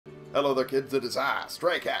Hello there, kids. It is I,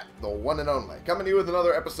 Stray Cat, the one and only, coming to you with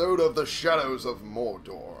another episode of The Shadows of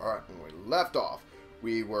Mordor. Alright, when we left off,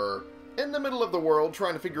 we were in the middle of the world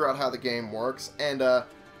trying to figure out how the game works, and I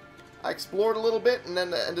explored a little bit and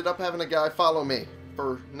then ended up having a guy follow me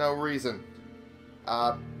for no reason.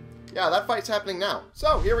 Yeah, that fight's happening now.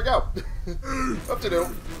 So, here we go. What to do?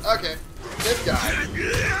 Okay, this guy.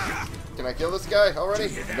 Can I kill this guy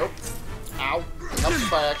already? Nope. Ow. It helps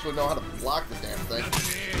if I actually know how to block the damn thing.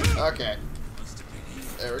 Okay.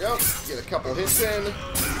 There we go. Get a couple hits in.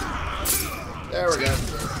 There we go.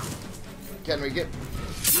 Can we get...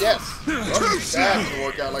 Yes! Oh, that didn't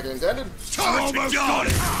work out like I intended. Almost got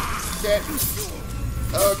it! Okay.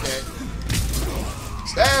 Okay.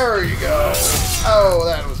 There you go. Oh,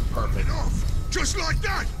 that was perfect. Just like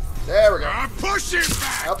that! There we go. Push him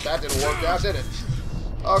back! Oh, that didn't work out, did it?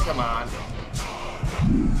 Oh, come on.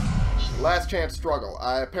 Last chance struggle.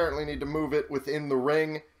 I apparently need to move it within the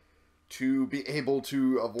ring to be able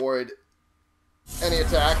to avoid any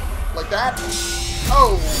attack like that.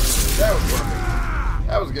 Oh, that was perfect.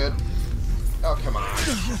 That was good. Oh, come on.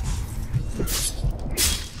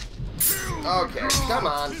 Okay, come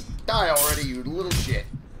on. Die already, you little shit.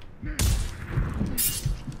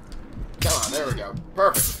 Come on, there we go.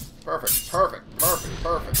 Perfect. Perfect. Perfect. Perfect.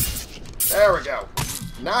 Perfect. There we go.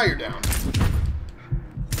 Now you're down.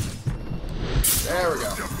 There we go.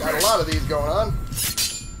 Got a lot of these going on.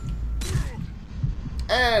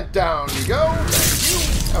 And down you go. Thank you.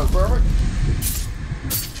 That was perfect.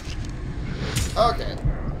 Okay.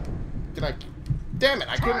 Can I... Damn it,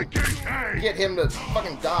 I couldn't get him to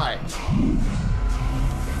fucking die.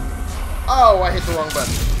 Oh, I hit the wrong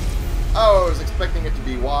button. Oh, I was expecting it to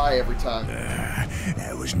be Y every time.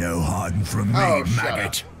 That was no hiding from me,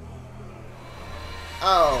 maggot.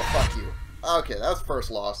 Oh, fuck you. Okay, that was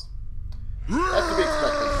first loss. That's to be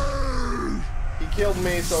expected. He killed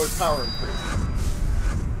me, so his power increased.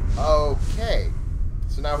 Okay.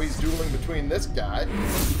 So now he's dueling between this guy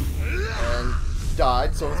and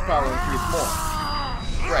died, so his power increased more.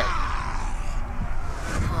 Great.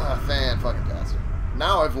 Ah, fan-fucking-tastic.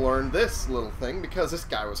 Now I've learned this little thing because this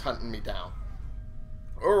guy was hunting me down.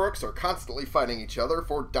 Uruks are constantly fighting each other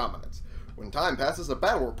for dominance. When time passes, a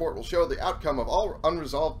battle report will show the outcome of all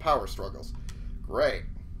unresolved power struggles. Great.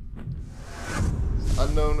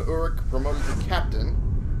 Unknown Uruk promoted to captain,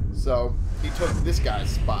 so he took this guy's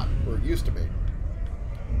spot, where it used to be.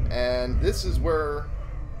 And this is where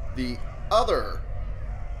the other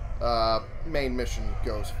main mission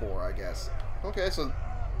goes for, I guess. Okay, so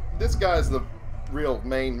this guy's the real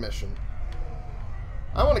main mission.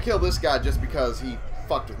 I want to kill this guy just because he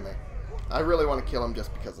fucked with me. I really want to kill him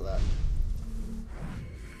just because of that.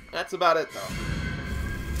 That's about it, though.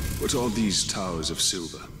 What are these towers of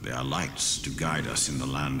silver? They are lights to guide us in the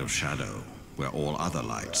land of shadow, where all other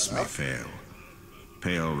lights may fail.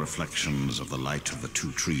 Pale reflections of the light of the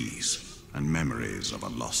two trees, and memories of a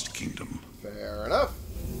lost kingdom. Fair enough.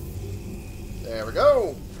 There we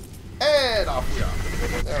go. And off we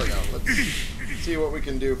are. There we go. Let's see what we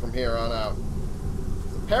can do from here on out.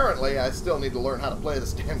 Apparently, I still need to learn how to play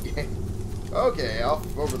this damn game. Okay, off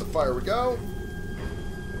over the fire we go.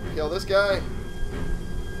 Kill this guy.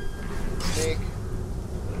 Sneak.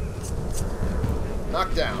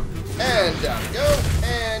 Knock down. And down you go.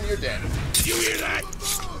 And you're dead. You hear that?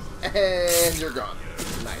 And you're gone.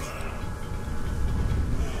 Nice.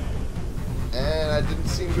 And I didn't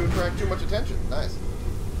seem to attract too much attention. Nice.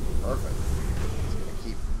 Perfect. Just gonna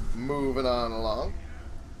keep moving on along.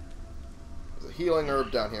 There's a healing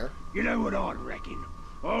herb down here. You know what I reckon?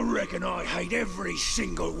 I reckon I hate every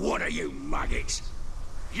single one of you maggots.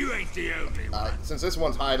 You ain't the only one. Since this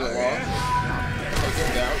one's hiding along, take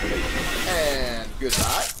him down. And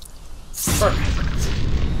goodbye. Perfect.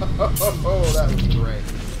 Oh, that was great.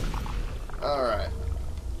 Alright.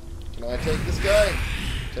 Can I take this guy?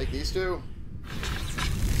 Take these two.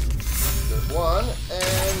 There's one,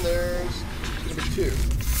 and there's gonna be two.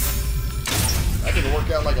 That didn't work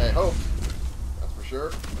out like I hoped. That's for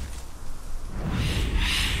sure.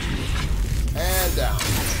 And down.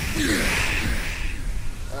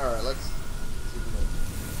 Alright, let's see if we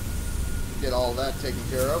can get all that taken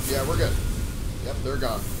care of. Yeah, we're good. Yep, they're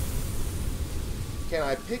gone. Can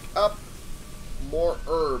I pick up more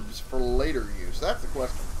herbs for later use? That's the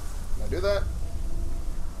question. Can I do that?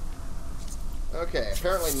 Okay,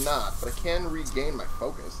 apparently not, but I can regain my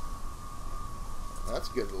focus. That's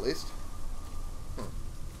good, at least.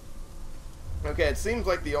 Okay, it seems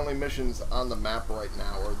like the only missions on the map right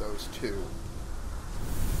now are those two.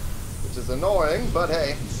 Which is annoying, but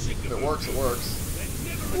hey, if it works, it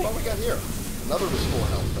works. Ooh, what we got here? Another restore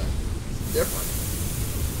health thing. Different.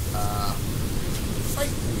 Fight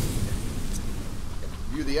weed.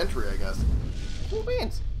 you the entry, I guess. Cool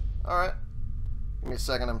beans. Alright. Give me a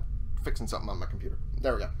second, I'm fixing something on my computer.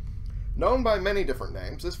 There we go. Known by many different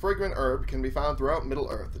names, this fragrant herb can be found throughout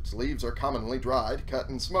Middle-earth. Its leaves are commonly dried, cut,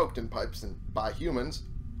 and smoked in pipes by humans,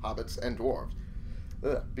 hobbits, and dwarves.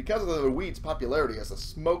 Because of the weed's popularity as a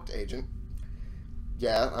smoked agent,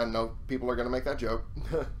 yeah, I know people are going to make that joke.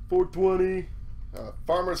 420.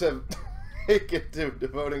 Farmers have taken to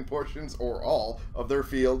devoting portions or all of their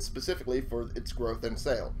fields specifically for its growth and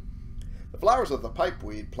sale. The flowers of the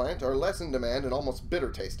pipeweed plant are less in demand and almost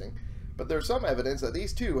bitter tasting, but there's some evidence that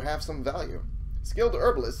these too have some value. Skilled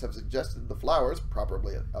herbalists have suggested the flowers,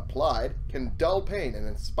 properly applied, can dull pain and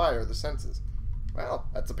inspire the senses. Well,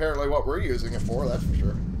 that's apparently what we're using it for, that's for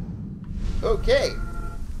sure. Okay.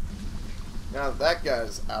 Now that that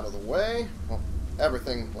guy's out of the way, well,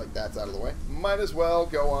 everything like that's out of the way, might as well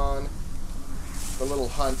go on the little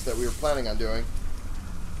hunt that we were planning on doing.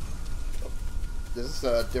 Is this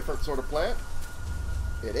a different sort of plant?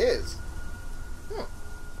 It is.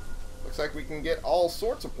 Looks like we can get all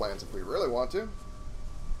sorts of plants if we really want to.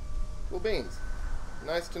 Cool beans.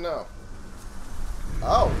 Nice to know.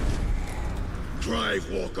 Oh.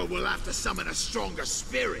 Gravewalker will have to summon a stronger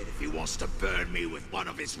spirit if he wants to burn me with one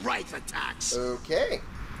of his wraith attacks. Okay.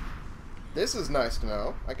 This is nice to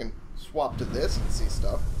know. I can swap to this and see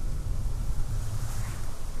stuff.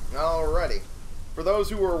 Alrighty. For those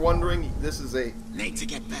who are wondering, this is a... Need to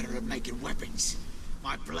get better at making weapons.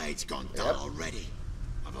 My blade's gone dull already.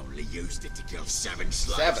 I've only used it to kill 7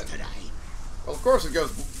 slaves today. Well, of course it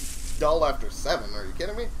goes dull after 7. Are you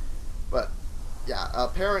kidding me? But, yeah,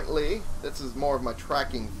 apparently, this is more of my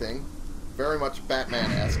tracking thing. Very much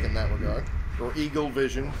Batman-esque in that regard. Or Eagle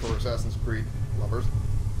Vision for Assassin's Creed lovers.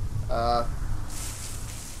 I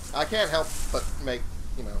can't help but make,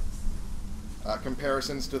 you know,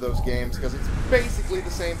 comparisons to those games, because it's basically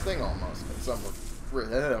the same thing almost, in some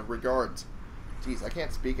regards. Jeez, I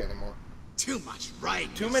can't speak anymore. Too much rain.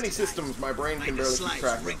 Too many systems my brain can barely keep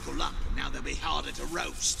track of. Wrinkle up, and now they'll be harder to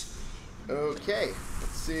roast. Okay,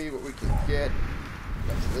 let's see what we can get.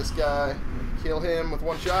 Got to this guy. Kill him with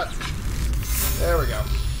one shot. There we go.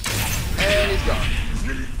 And he's gone.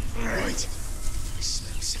 Right.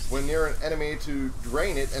 When near an enemy, to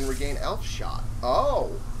drain it and regain elf shot.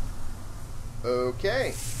 Oh.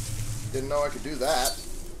 Okay. Didn't know I could do that.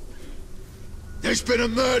 There's been a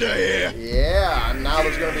murder here. Yeah, and now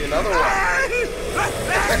there's going to be another one.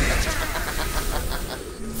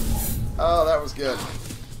 Oh, that was good.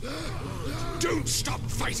 Don't stop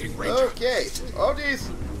fighting, Ranger. Okay. Oh, geez.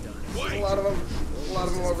 A lot of them. A lot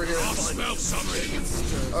of them over here. I'll smell something.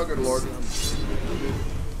 Oh, good lord.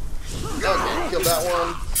 Okay, killed that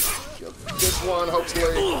one. Killed this one,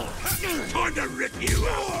 hopefully. Time to rip you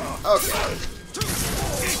out. Okay.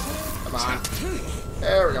 Come on.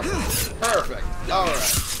 There we go. Perfect.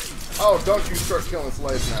 Alright. Oh, don't you start killing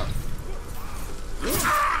slaves now.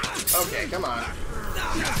 Okay, come on.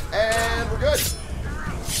 And we're good.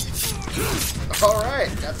 Alright,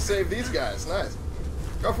 got to save these guys. Nice.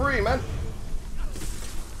 Go free, man.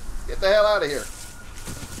 Get the hell out of here.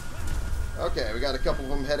 Okay, we got a couple of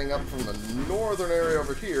them heading up from the northern area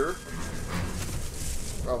over here.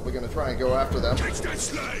 Probably going to try and go after them.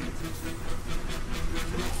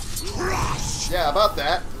 Yeah, about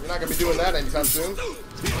that. You're not going to be doing that anytime soon.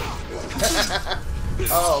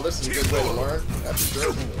 Oh, this is a good way to learn. That's for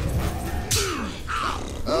sure.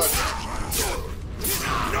 Okay.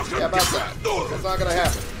 Yeah, about that. That's not going to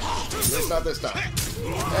happen. At least not this time.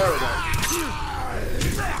 There we go.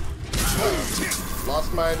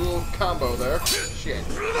 Lost my little combo there. Shit.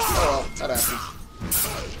 Oh well, that happens.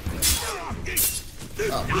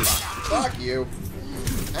 Oh, fuck you.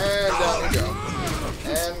 And down we go.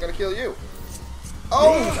 And I'm gonna kill you.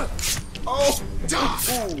 Oh! Oh!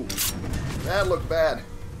 Ooh. That looked bad.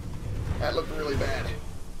 That looked really bad.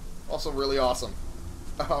 Also really awesome.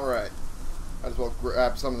 Alright. Might as well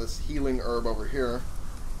grab some of this healing herb over here.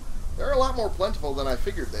 They're a lot more plentiful than I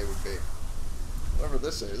figured they would be. Whatever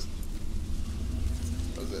this is.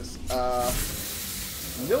 What is this?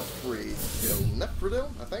 Nilfree. Nephrodil,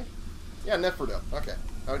 I think? Yeah, Nephrodil. Okay.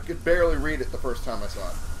 I could barely read it the first time I saw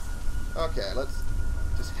it. Okay, let's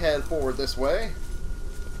just head forward this way.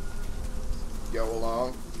 Go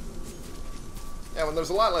along. Yeah, when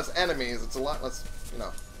there's a lot less enemies, it's a lot less, you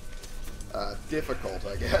know, difficult,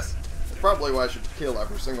 I guess. That's probably why I should kill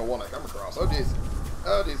every single one I come across. Oh, jeez.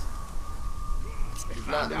 Oh, jeez. It's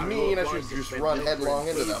not mean, I should just run headlong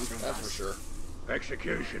into them, that's for sure.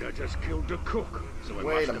 Executioner just killed the cook, so it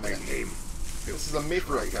Wait must a have been minute. him. This is a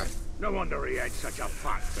mithril thing. No wonder he had such a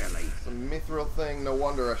fat belly. It's a mithril thing, no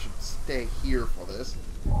wonder I should stay here for this.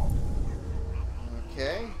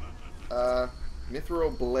 Okay.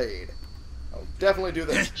 Mithril Blade. I'll definitely do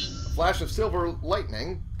this. A flash of silver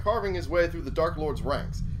lightning carving his way through the Dark Lord's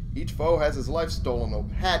ranks. Each foe has his life stolen,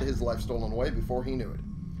 had his life stolen away before he knew it.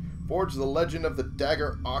 Forge the legend of the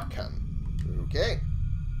dagger Archon. Okay.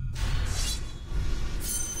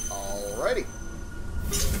 Alrighty.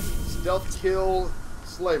 Stealth kill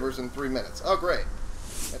slavers in 3 minutes. Oh, great.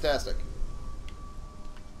 Fantastic.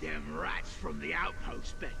 Them rats from the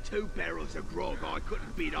outpost bet 2 barrels of grog I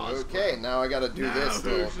couldn't beat us. Okay, now I gotta do this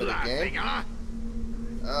little who's bit of game. huh?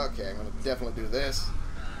 Okay, I'm gonna definitely do this.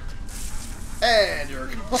 And you're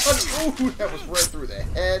gone. Ooh, that was right through the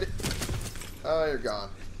head. Oh, you're gone.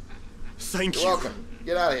 Thank you. You're welcome.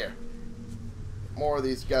 Get out of here. More of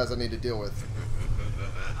these guys I need to deal with.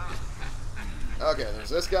 Okay, there's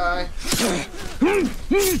this guy. And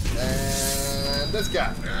this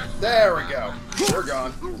guy. There we go. You're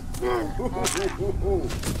gone.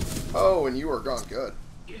 Oh, and you are gone. Good.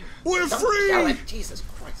 We're Don't free! yell it. Jesus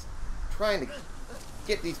Christ. I'm trying to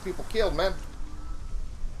get these people killed, man.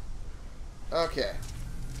 Okay.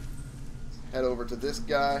 Let's head over to this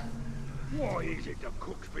guy. Why is it the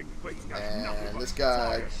cook's been feeding us And nothing this but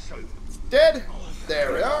guy fire soup? dead.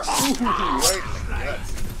 There we are. Ooh, right in the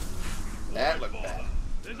guts. That looked bad.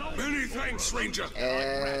 Many thanks, Ranger.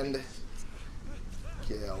 And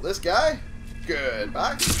kill this guy.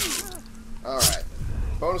 Goodbye. Alright.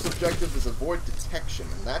 Bonus objective is avoid detection,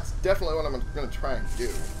 and that's definitely what I'm going to try and do.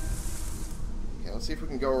 Okay, let's see if we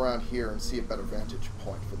can go around here and see a better vantage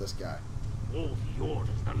point for this guy. All the orders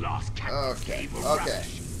the last captain Okay, gave were okay.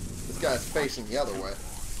 rubbish. This guy's facing the other way.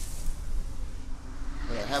 I'm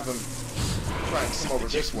going to have him try and come over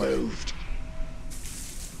this way. Moved.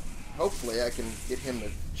 Hopefully I can get him to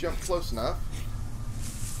jump close enough.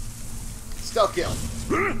 Stealth kill.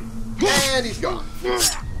 And he's gone.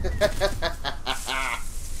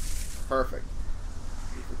 Perfect.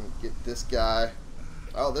 See if we can get this guy.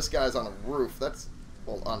 Oh, this guy's on a roof. That's,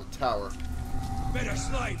 well, on a tower. Better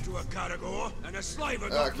slave to a Caragor and a slaver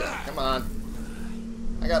got Okay, that. come on.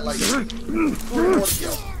 I got like 3 more to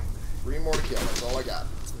kill. 3 more to kill. That's all I got.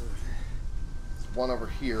 There's one over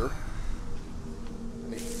here.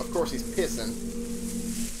 And he, of course he's pissing.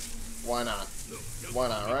 Why not? Why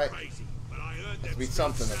not, right? Has to be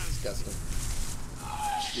something that's disgusting.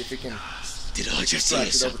 See if we can Did I just drag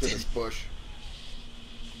hear it over to this something? bush.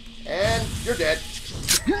 And you're dead.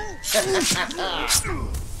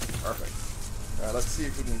 Perfect. Alright, let's see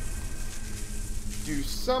if we can do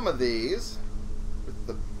some of these with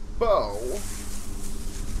the bow.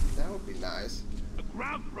 That would be nice. The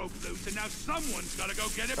ground broke loose and now someone's gotta go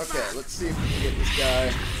get it Okay, back. let's see if we can get this guy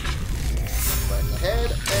right in the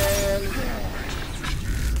head and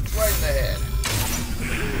right in the head.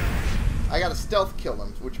 I gotta stealth kill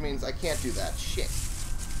him, which means I can't do that. Shit.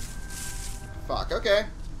 Fuck, okay.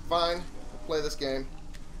 Fine. We'll play this game.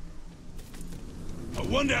 I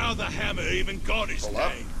wonder how the hammer even got his Pull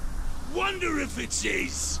up. name. Wonder if it's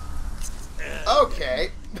his.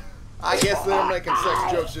 Okay. I guess they're making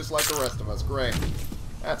sex jokes just like the rest of us. Great.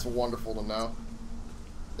 That's wonderful to know.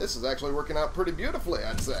 This is actually working out pretty beautifully,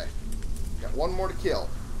 I'd say. Got 1 more to kill.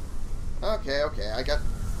 Okay, okay. I got...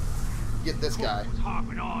 Get this guy. Was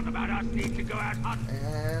harping on about us need to go out hunting.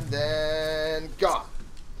 And then... Gone.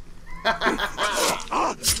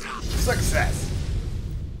 Success.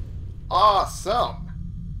 Awesome.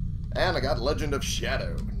 And I got Legend of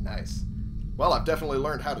Shadow. Nice. Well, I've definitely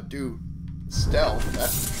learned how to do stealth,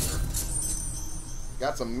 that's for sure.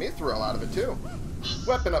 Got some mithril out of it, too.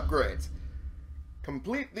 Weapon upgrades.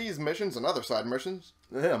 Complete these missions and other side missions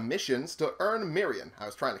to earn Mirian. I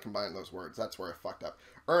was trying to combine those words. That's where I fucked up.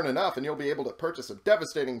 Earn enough and you'll be able to purchase a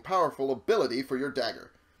devastating, powerful ability for your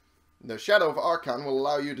dagger. The Shadow of Archon will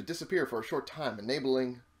allow you to disappear for a short time,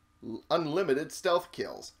 enabling unlimited stealth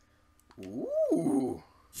kills. Ooh.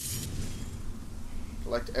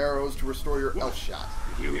 Collect arrows to restore your elf shot.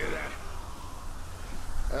 Did you hear that?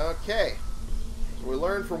 Okay. So we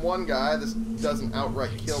learned from one guy this doesn't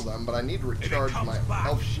outright kill them, but I need to recharge my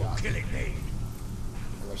elf shot. Kill it, Lee.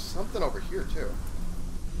 And there's something over here, too.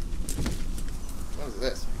 What is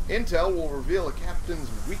this? Intel will reveal a captain's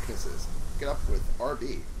weaknesses. Get up with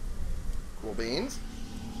RB. Cool beans.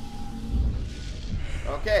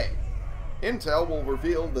 Okay. Intel will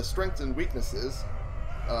reveal the strengths and weaknesses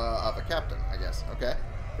of a captain, I guess. Okay,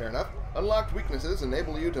 fair enough. Unlocked weaknesses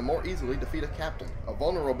enable you to more easily defeat a captain. A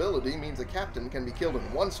vulnerability means a captain can be killed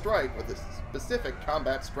in 1 strike with a specific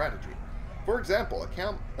combat strategy. For example,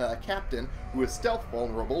 a captain who is stealth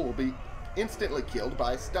vulnerable will be instantly killed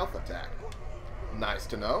by a stealth attack. Nice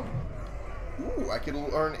to know. Ooh, I could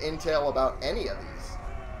learn intel about any of these.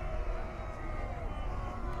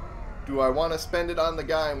 Do I want to spend it on the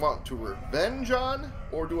guy I want to revenge on?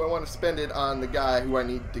 Or do I want to spend it on the guy who I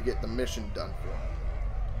need to get the mission done for?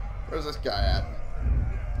 Where's this guy at?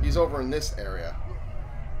 He's over in this area.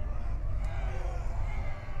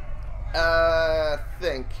 I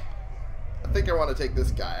think I want to take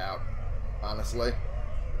this guy out, honestly.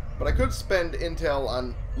 But I could spend intel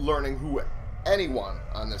on learning who anyone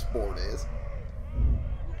on this board is.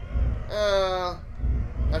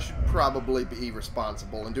 I should probably be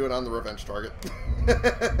responsible and do it on the revenge target.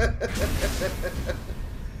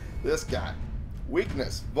 This guy.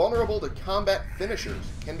 Weakness. Vulnerable to combat finishers.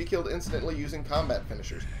 Can be killed instantly using combat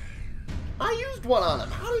finishers. I used one on him.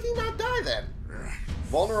 How did he not die then?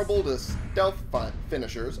 Vulnerable to stealth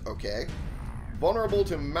finishers. Okay. Vulnerable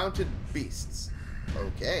to mounted beasts.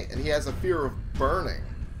 Okay. And he has a fear of burning.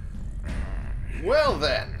 Well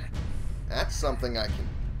then. That's something I can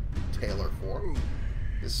tailor for.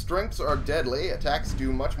 His strengths are deadly. Attacks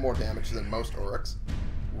do much more damage than most Uruks.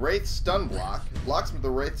 Wraith stun block. Blocks with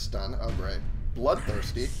the Wraith stun. Oh, great.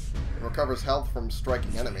 Bloodthirsty. It recovers health from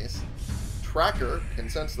striking enemies. Tracker. Can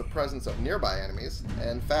sense the presence of nearby enemies.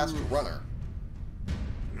 And fast runner.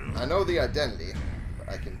 I know the identity, but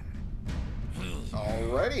I can...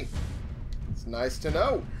 Alrighty. It's nice to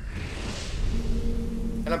know.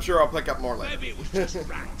 And I'm sure I'll pick up more later. Maybe it was just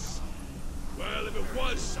rats. Well, if it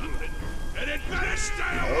was something, then it better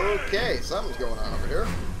stay away. Okay, something's going on over here.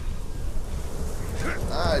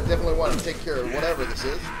 I definitely want to take care of whatever this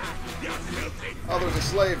is. Oh, there's a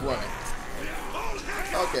slave running.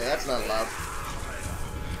 Okay, that's not allowed.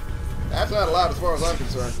 That's not allowed as far as I'm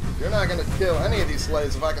concerned. You're not going to kill any of these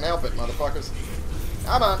slaves if I can help it, motherfuckers.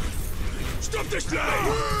 Come on. Stop this slave!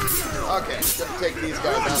 Okay, gonna take these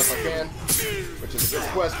guys out if I can. Which is a good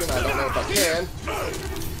question. I don't know if I can.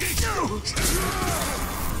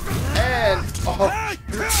 And... Oh,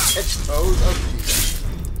 it's toes. Oh, Jesus.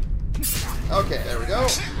 Okay, there we go.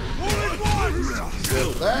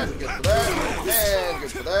 Good for that, good for that, and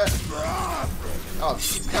good for that. Oh,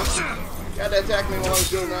 come on. You had to attack me while I was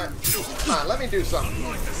doing that. Come on, let me do something.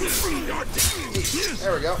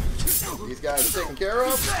 There we go. These guys are taken care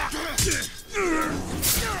of.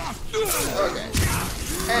 Okay.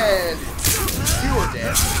 And you are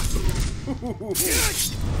dead.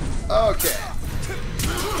 Okay.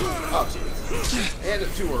 Oh, jeez. And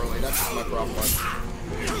it's too early. That's my problem.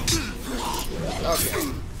 Okay.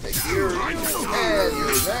 Take yours. And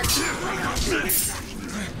yours next.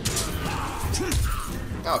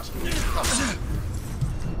 Ouch. Come on.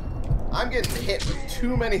 I'm getting hit with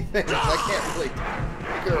too many things. I can't really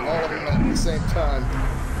take care of all of them at the same time.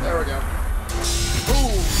 There we go.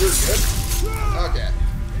 Ooh, you're good. Okay.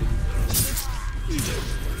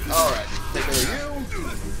 Alright. Take care of you.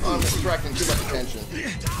 Oh, I'm distracting too much attention.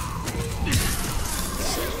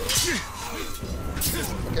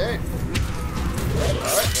 Okay.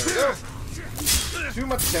 Alright, there we go. Too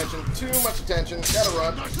much attention. Too much attention. Gotta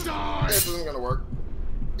run. This isn't gonna work.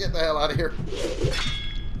 Get the hell out of here.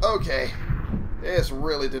 Okay. This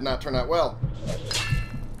really did not turn out well.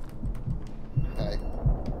 Okay.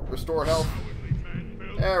 Restore health.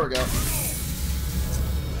 There we go.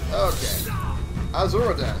 Okay.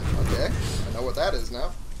 Azuradan. Okay. I know what that is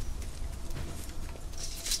now.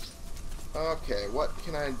 Okay, what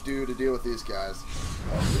can I do to deal with these guys?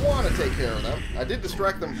 I want to take care of them. I did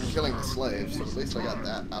distract them from killing the slaves, so at least I got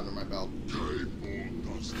that under my belt.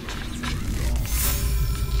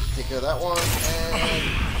 Take care of that one, and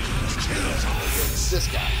this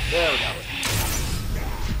guy. There we go.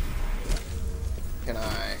 Can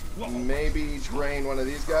I maybe drain one of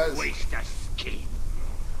these guys? Waste a skin.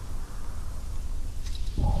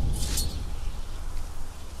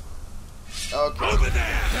 Okay. Over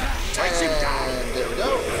there! And there we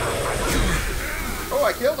go. Oh,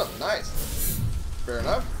 I killed him. Nice. Fair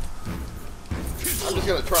enough. I'm just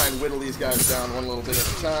going to try and whittle these guys down one little bit at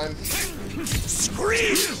a time.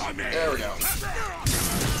 Scream! There we go.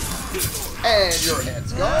 And your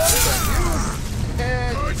head's gone. Thank you.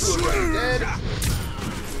 And you're already dead.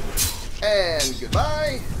 And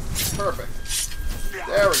goodbye. Perfect.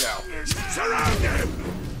 There we go. Surround him!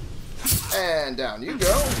 And down you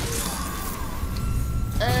go.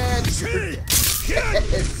 And it's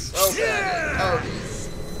so bad. Oh, geez.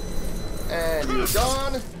 And you're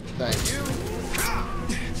gone. Thank you.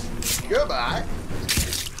 Goodbye.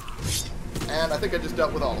 And I think I just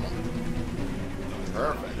dealt with all of them.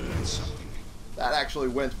 Perfect. That actually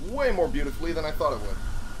went way more beautifully than I thought it would.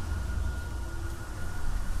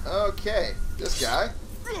 Okay, this guy.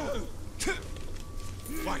 Do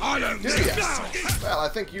ya? Well, I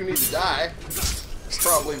think you need to die.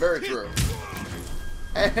 Probably very true.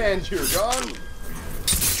 And you're gone.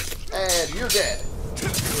 And you're dead.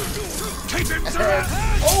 Keep him to the head!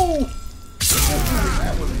 Oh!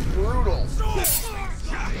 That was brutal.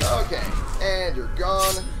 Okay, and you're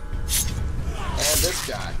gone. And this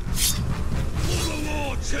guy.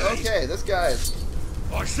 Okay, this guy is...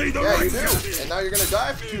 I see the Yeah, you ranger. do. And now you're gonna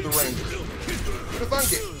die to the ranger. Who'd have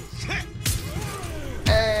thunk it?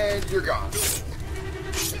 And you're gone.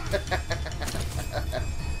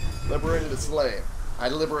 Liberated a slave. I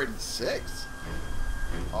liberated 6.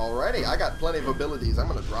 Alrighty, I got plenty of abilities. I'm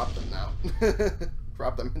gonna drop them now.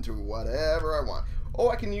 Drop them into whatever I want. Oh,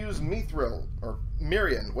 I can use Mithril, or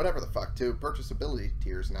Mirian, whatever the fuck, to purchase ability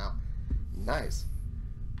tiers now. Nice.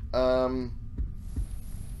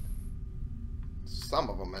 Some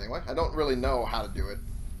of them, anyway. I don't really know how to do it,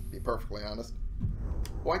 to be perfectly honest.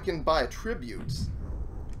 Oh, I can buy attributes.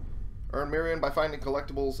 Earn Mirian by finding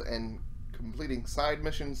collectibles and completing side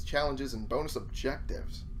missions, challenges, and bonus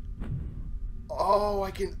objectives. Oh,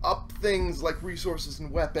 I can up things like resources and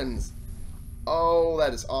weapons. Oh,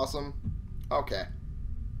 that is awesome. Okay.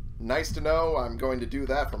 Nice to know. I'm going to do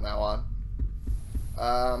that from now on.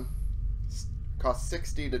 Costs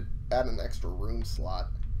 60 to add an extra rune slot.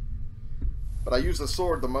 But I use the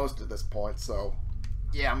sword the most at this point, so...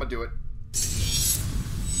 Yeah, I'm gonna do it.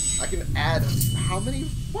 I can add... How many?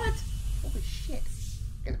 What? Holy shit.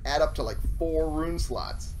 I can add up to like 4 rune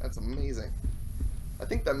slots. That's amazing. I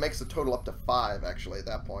think that makes the total up to 5, actually, at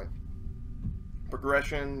that point.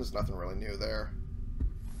 Progression, there's nothing really new there.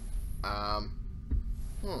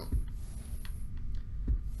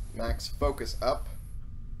 Max focus up.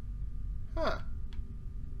 Huh.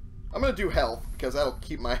 I'm gonna do health, because that'll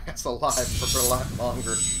keep my ass alive for a lot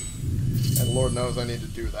longer. And Lord knows I need to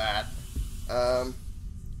do that.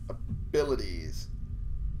 Abilities.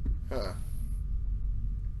 Huh.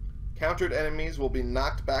 Countered enemies will be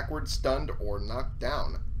knocked backwards, stunned, or knocked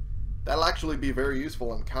down. That'll actually be very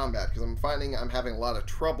useful in combat, because I'm finding I'm having a lot of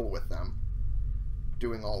trouble with them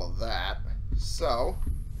doing all of that. So,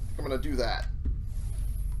 I'm going to do that.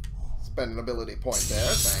 Spend an ability point there,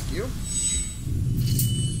 thank you.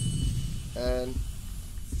 And,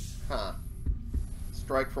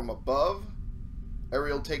 strike from above.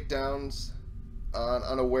 Aerial takedowns on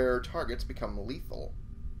unaware targets become lethal.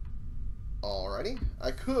 Alrighty.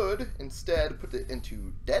 I could instead put it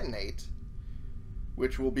into detonate,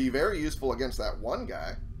 which will be very useful against that one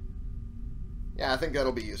guy. Yeah, I think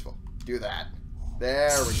that'll be useful. Do that.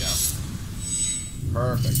 There we go.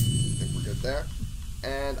 Perfect. I think we're good there.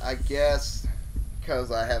 And I guess,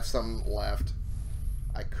 because I have some left,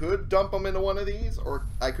 I could dump them into one of these, or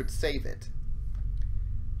I could save it.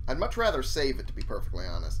 I'd much rather save it, to be perfectly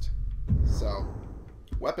honest. So,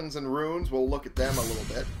 weapons and runes, we'll look at them a little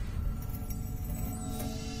bit.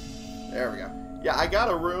 There we go. Yeah, I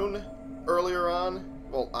got a rune earlier on.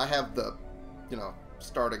 Well, I have the,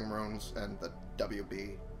 starting runes and the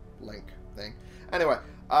WB link thing. Anyway,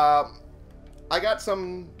 I got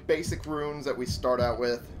some basic runes that we start out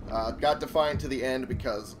with. Got Defiant to the end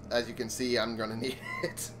because, as you can see, I'm going to need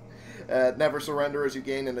it. Never surrender as you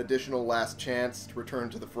gain an additional last chance to return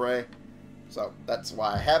to the fray. So, that's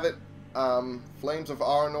why I have it. Flames of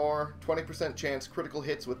Arnor, 20% chance critical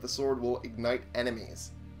hits with the sword will ignite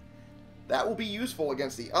enemies. That will be useful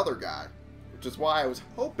against the other guy, which is why I was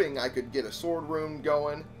hoping I could get a sword rune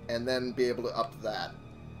going and then be able to up that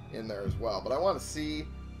in there as well. But I want to see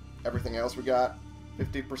everything else we got.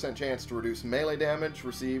 50% chance to reduce melee damage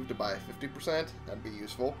received by 50%. That'd be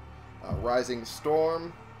useful. Rising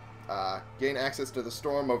Storm. Gain access to the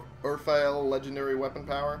Storm of Urfael legendary weapon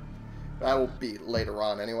power. That'll be later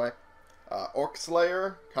on anyway. Orc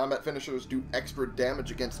Slayer. Combat finishers do extra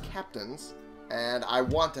damage against captains. And I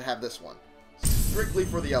want to have this one. Strictly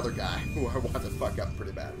for the other guy, who I want to fuck up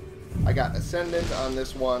pretty bad. I got Ascendant on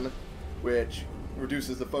this one, which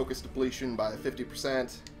reduces the focus depletion by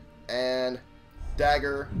 50%. And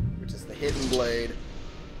Dagger, which is the hidden blade,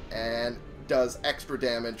 and does extra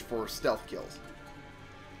damage for stealth kills.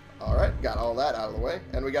 Alright, got all that out of the way.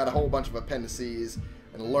 And we got a whole bunch of appendices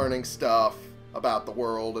and learning stuff about the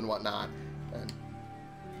world and whatnot. And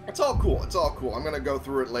it's all cool, it's all cool. I'm going to go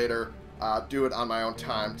through it later. Do it on my own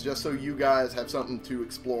time, just so you guys have something to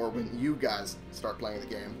explore when you guys start playing the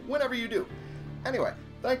game, whenever you do. Anyway,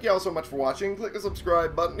 thank you all so much for watching. Click the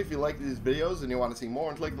subscribe button if you like these videos and you want to see more,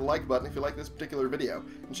 and click the like button if you like this particular video.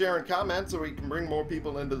 And share and comment so we can bring more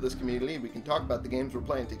people into this community. We can talk about the games we're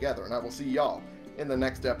playing together, and I will see y'all in the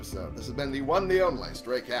next episode. This has been the one, the only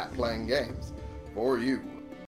Stray Cat playing games for you.